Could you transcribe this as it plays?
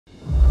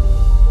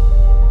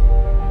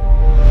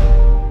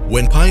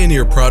when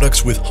pioneer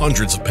products with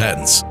hundreds of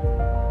patents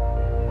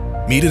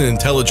meet an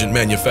intelligent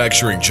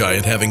manufacturing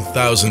giant having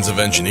thousands of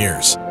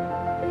engineers.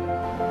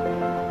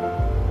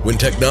 When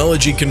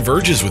technology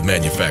converges with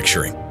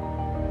manufacturing,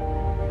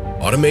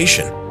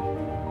 automation,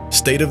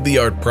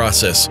 state-of-the-art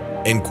process,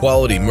 and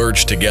quality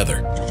merge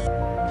together,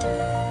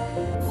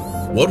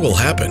 what will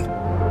happen?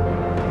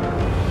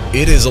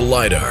 It is a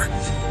LiDAR,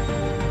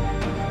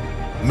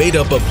 made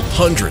up of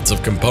hundreds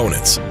of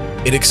components,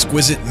 an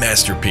exquisite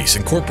masterpiece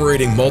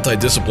incorporating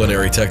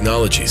multidisciplinary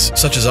technologies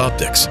such as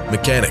optics,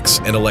 mechanics,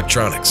 and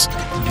electronics.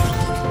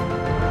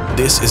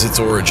 This is its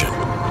origin.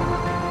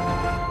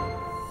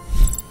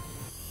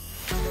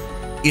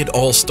 It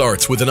all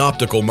starts with an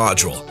optical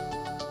module.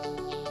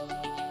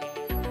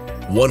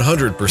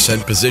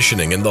 100%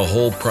 positioning in the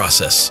whole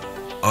process.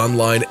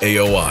 Online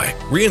AOI,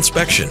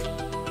 reinspection,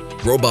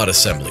 robot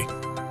assembly,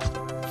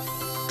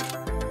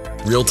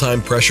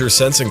 real-time pressure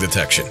sensing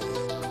detection.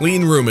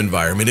 Clean room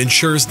environment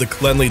ensures the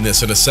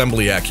cleanliness and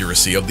assembly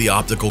accuracy of the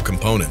optical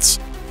components,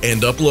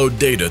 and upload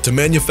data to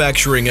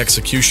manufacturing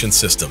execution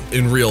system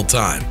in real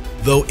time.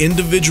 Though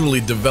individually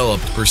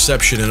developed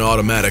perception and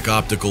automatic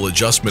optical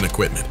adjustment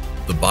equipment,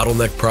 the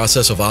bottleneck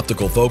process of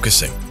optical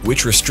focusing,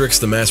 which restricts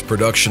the mass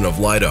production of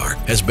LiDAR,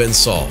 has been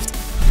solved,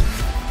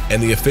 and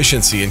the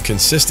efficiency and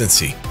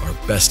consistency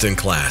are best in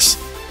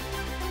class.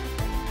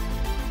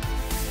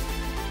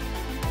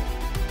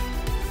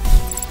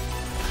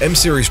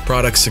 M-Series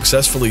products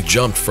successfully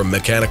jumped from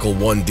mechanical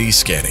 1D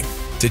scanning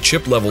to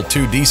chip-level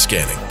 2D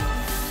scanning.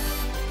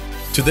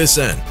 To this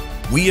end,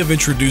 we have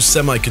introduced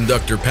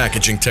semiconductor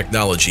packaging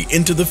technology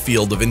into the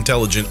field of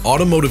intelligent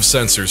automotive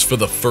sensors for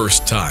the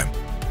first time.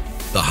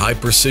 The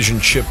high-precision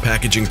chip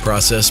packaging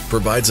process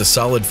provides a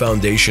solid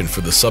foundation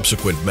for the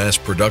subsequent mass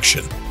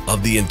production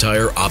of the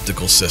entire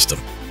optical system.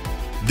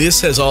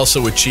 This has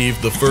also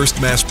achieved the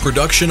first mass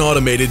production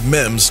automated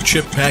MEMS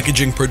chip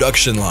packaging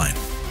production line.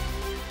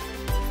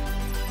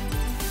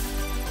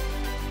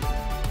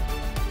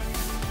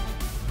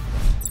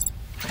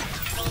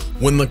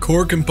 When the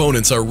core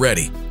components are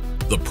ready,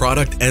 the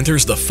product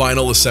enters the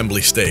final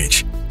assembly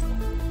stage.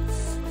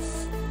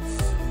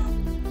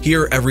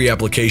 Here, every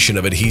application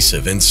of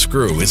adhesive and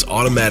screw is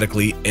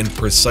automatically and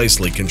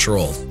precisely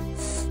controlled.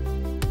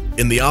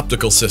 In the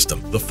optical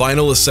system, the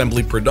final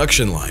assembly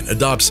production line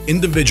adopts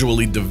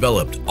individually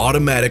developed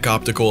automatic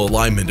optical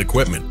alignment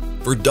equipment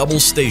for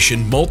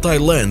double-station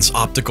multi-lens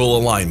optical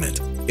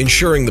alignment,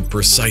 ensuring the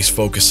precise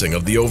focusing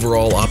of the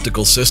overall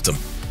optical system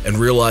and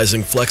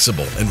realizing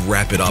flexible and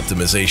rapid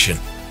optimization.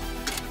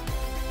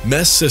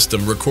 MES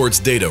system records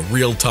data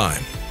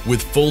real-time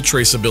with full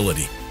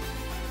traceability.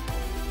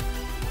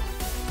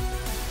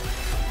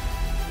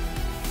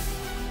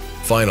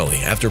 Finally,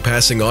 after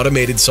passing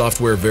automated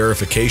software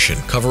verification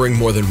covering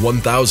more than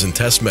 1,000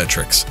 test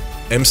metrics,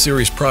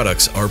 M-Series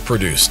products are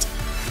produced.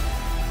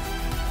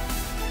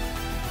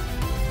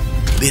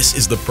 This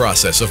is the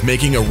process of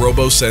making a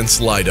RoboSense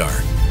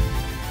LiDAR.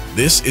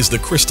 This is the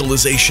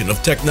crystallization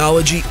of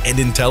technology and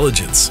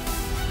intelligence.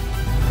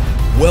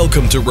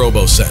 Welcome to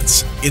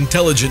RoboSense,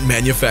 Intelligent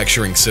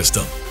Manufacturing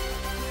System.